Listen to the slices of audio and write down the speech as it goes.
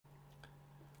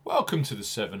Welcome to the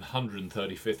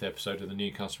 735th episode of the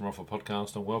New Customer Offer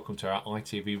Podcast, and welcome to our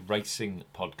ITV Racing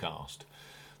Podcast.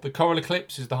 The Coral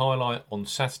Eclipse is the highlight on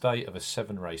Saturday of a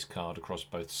 7-race card across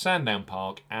both Sandown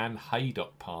Park and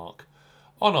Haydock Park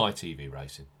on ITV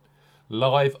Racing.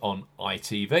 Live on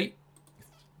ITV.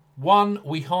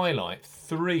 We highlight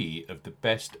 3 of the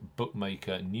best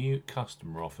Bookmaker new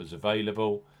customer offers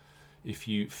available. If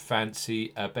you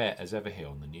fancy a bet, as ever here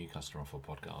on the New Customer Offer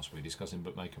Podcast, we're discussing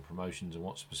Bookmaker promotions and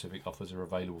what specific offers are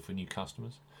available for new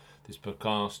customers. This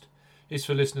podcast is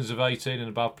for listeners of 18 and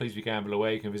above. Please be gamble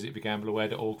aware. You can visit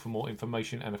begambleaware.org for more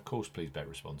information, and of course, please bet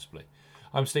responsibly.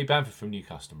 I'm Steve Bamford from New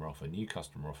Customer Offer,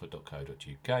 newcustomeroffer.co.uk.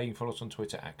 You can follow us on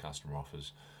Twitter at Customer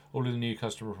Offers. All of the new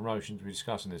customer promotions we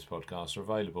discuss in this podcast are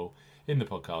available in the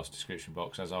podcast description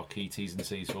box as our key T's and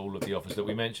C's for all of the offers that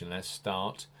we mention. Let's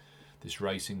start this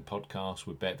racing podcast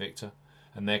with BetVictor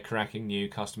and their cracking new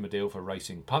customer deal for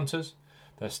racing punters.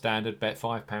 Their standard bet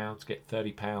 £5, get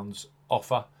 £30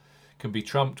 offer can be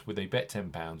trumped with a bet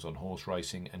 £10 on horse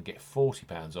racing and get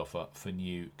 £40 offer for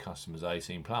new customers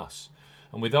 18+.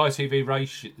 And with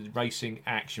ITV racing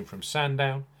action from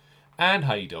Sandown and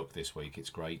Haydock this week,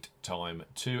 it's great time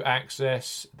to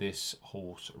access this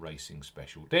horse racing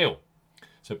special deal.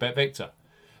 So BetVictor.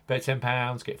 Bet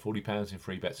 £10, get £40 in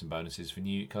free bets and bonuses for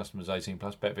new customers 18+.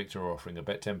 BetVictor are offering a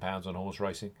bet £10 on horse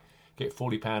racing, get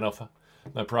 £40 offer.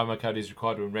 No promo code is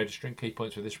required when registering. Key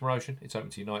points for this promotion: it's open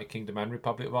to United Kingdom and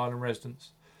Republic of Ireland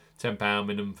residents. £10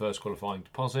 minimum first qualifying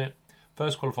deposit.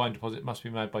 First qualifying deposit must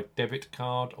be made by debit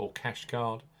card or cash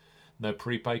card. No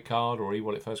prepaid card or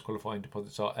e-wallet first qualifying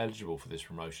deposits are eligible for this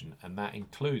promotion, and that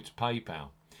includes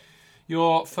PayPal.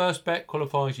 Your first bet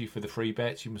qualifies you for the free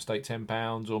bets. You must stake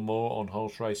 £10 or more on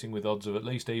horse racing with odds of at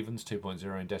least evens,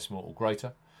 2.0 in decimal or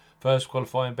greater. First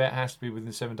qualifying bet has to be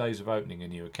within 7 days of opening a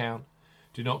new account.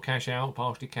 Do not cash out or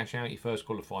partially cash out your first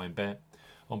qualifying bet.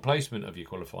 On placement of your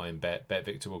qualifying bet,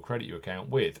 BetVictor will credit your account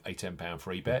with a £10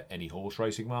 free bet, any horse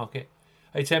racing market,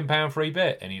 a £10 free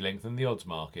bet, any length in the odds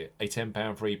market, a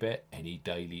 £10 free bet, any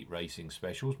daily racing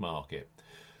specials market.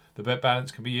 The bet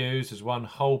balance can be used as one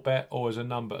whole bet or as a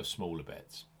number of smaller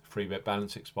bets. Free bet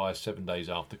balance expires 7 days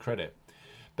after credit.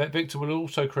 BetVictor will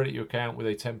also credit your account with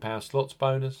a £10 slots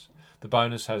bonus. The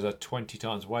bonus has a 20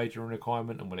 times wagering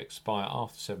requirement and will expire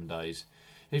after 7 days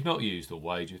if not used or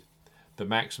wagered. The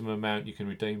maximum amount you can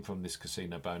redeem from this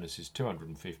casino bonus is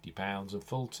 £250 and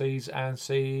full T's and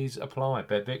C's apply.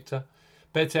 BetVictor.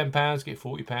 Bet £10, get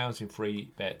 £40 in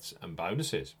free bets and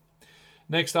bonuses.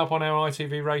 Next up on our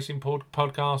ITV Racing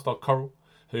podcast are Coral,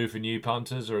 who for new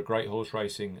punters are a great horse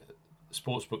racing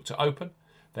sportsbook to open.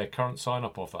 Their current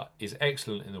sign-up offer is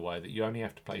excellent in the way that you only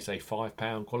have to place a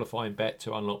 £5 qualifying bet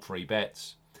to unlock free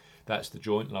bets. That's the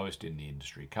joint lowest in the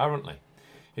industry currently.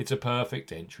 It's a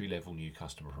perfect entry-level new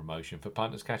customer promotion for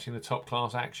punters catching the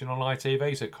top-class action on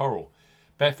ITV. So Coral,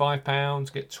 bet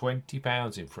 £5, get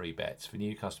 £20 in free bets for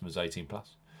new customers 18+.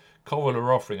 Coral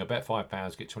are offering a bet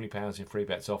 £5, get £20 in free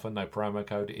bets offer. No promo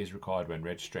code is required when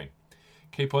registering.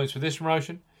 Key points for this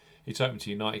promotion: it's open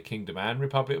to United Kingdom and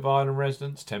Republic of Ireland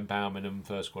residents. £10 minimum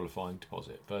first qualifying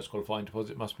deposit. First qualifying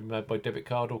deposit must be made by debit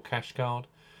card or cash card.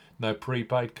 No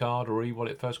prepaid card or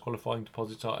e-wallet first qualifying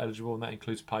deposits are eligible, and that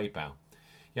includes PayPal.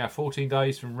 You have 14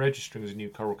 days from registering as a new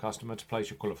Coral customer to place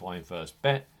your qualifying first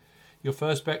bet. Your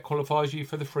first bet qualifies you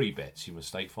for the free bets. You must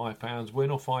stake £5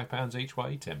 win or £5 each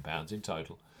way, £10 in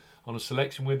total, on a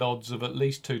selection with odds of at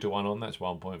least 2 to 1 on, that's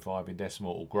 1.5 in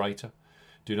decimal or greater.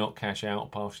 Do not cash out or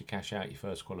partially cash out your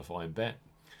first qualifying bet.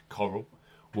 Coral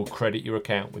will credit your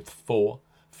account with 4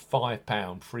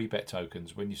 £5 free bet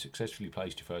tokens when you successfully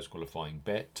placed your first qualifying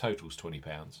bet. Totals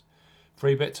 £20.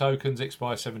 Free bet tokens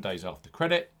expire 7 days after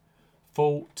credit.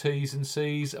 Full T's and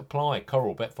C's apply.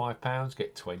 Coral, bet £5,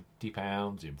 get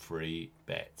 £20 in free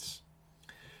bets.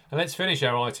 And let's finish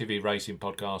our ITV Racing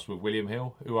podcast with William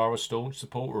Hill, who are a staunch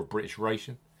supporter of British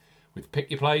racing. With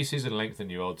pick your places and lengthen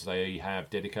your odds, they have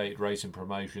dedicated racing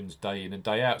promotions day in and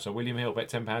day out. So William Hill, bet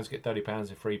 £10, get £30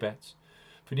 in free bets.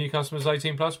 For new customers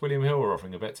 18+, William Hill are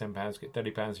offering a bet £10, get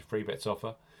 £30 in free bets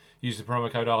offer. Use the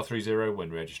promo code R30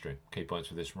 when registering. Key points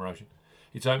for this promotion: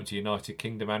 it's open to United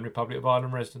Kingdom and Republic of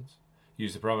Ireland residents.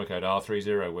 Use the promo code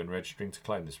R30 when registering to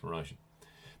claim this promotion.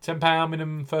 £10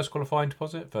 minimum first qualifying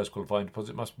deposit. First qualifying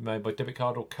deposit must be made by debit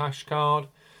card or cash card.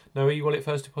 No e-wallet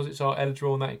first deposits are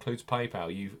eligible, and that includes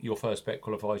PayPal. Your first bet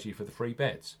qualifies you for the free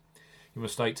bets. You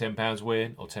must stake £10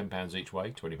 win or £10 each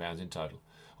way, £20 in total,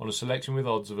 on a selection with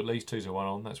odds of at least 2 to 1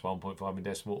 on, that's 1.5 in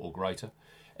decimal or greater.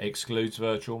 Excludes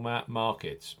virtual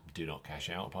markets. Do not cash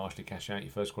out or partially cash out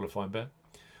your first qualifying bet.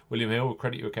 William Hill will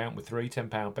credit your account with 3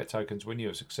 £10 bet tokens when you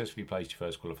have successfully placed your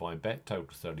first qualifying bet. Total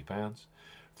 £30.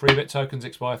 Free bet tokens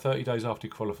expire 30 days after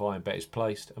your qualifying bet is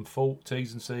placed, and full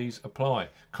T's and C's apply.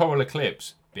 Coral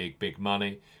Eclipse, big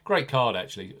money. Great card,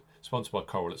 actually, sponsored by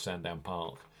Coral at Sandown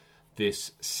Park.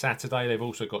 This Saturday, they've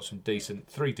also got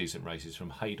three decent races from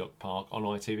Haydock Park on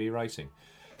ITV Racing.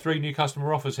 3 new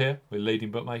customer offers here with leading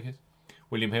bookmakers.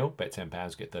 William Hill, bet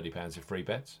 £10, get £30 in free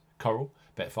bets. Coral,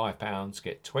 bet £5,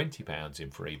 get £20 in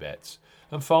free bets.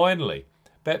 And finally,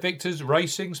 Bet Victor's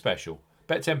Racing Special.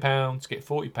 Bet £10, get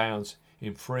 £40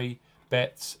 in free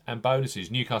bets and bonuses.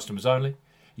 New customers only.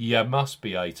 You must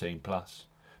be 18 plus.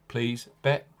 Please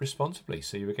bet responsibly.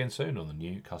 See you again soon on the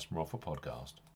New Customer Offer Podcast.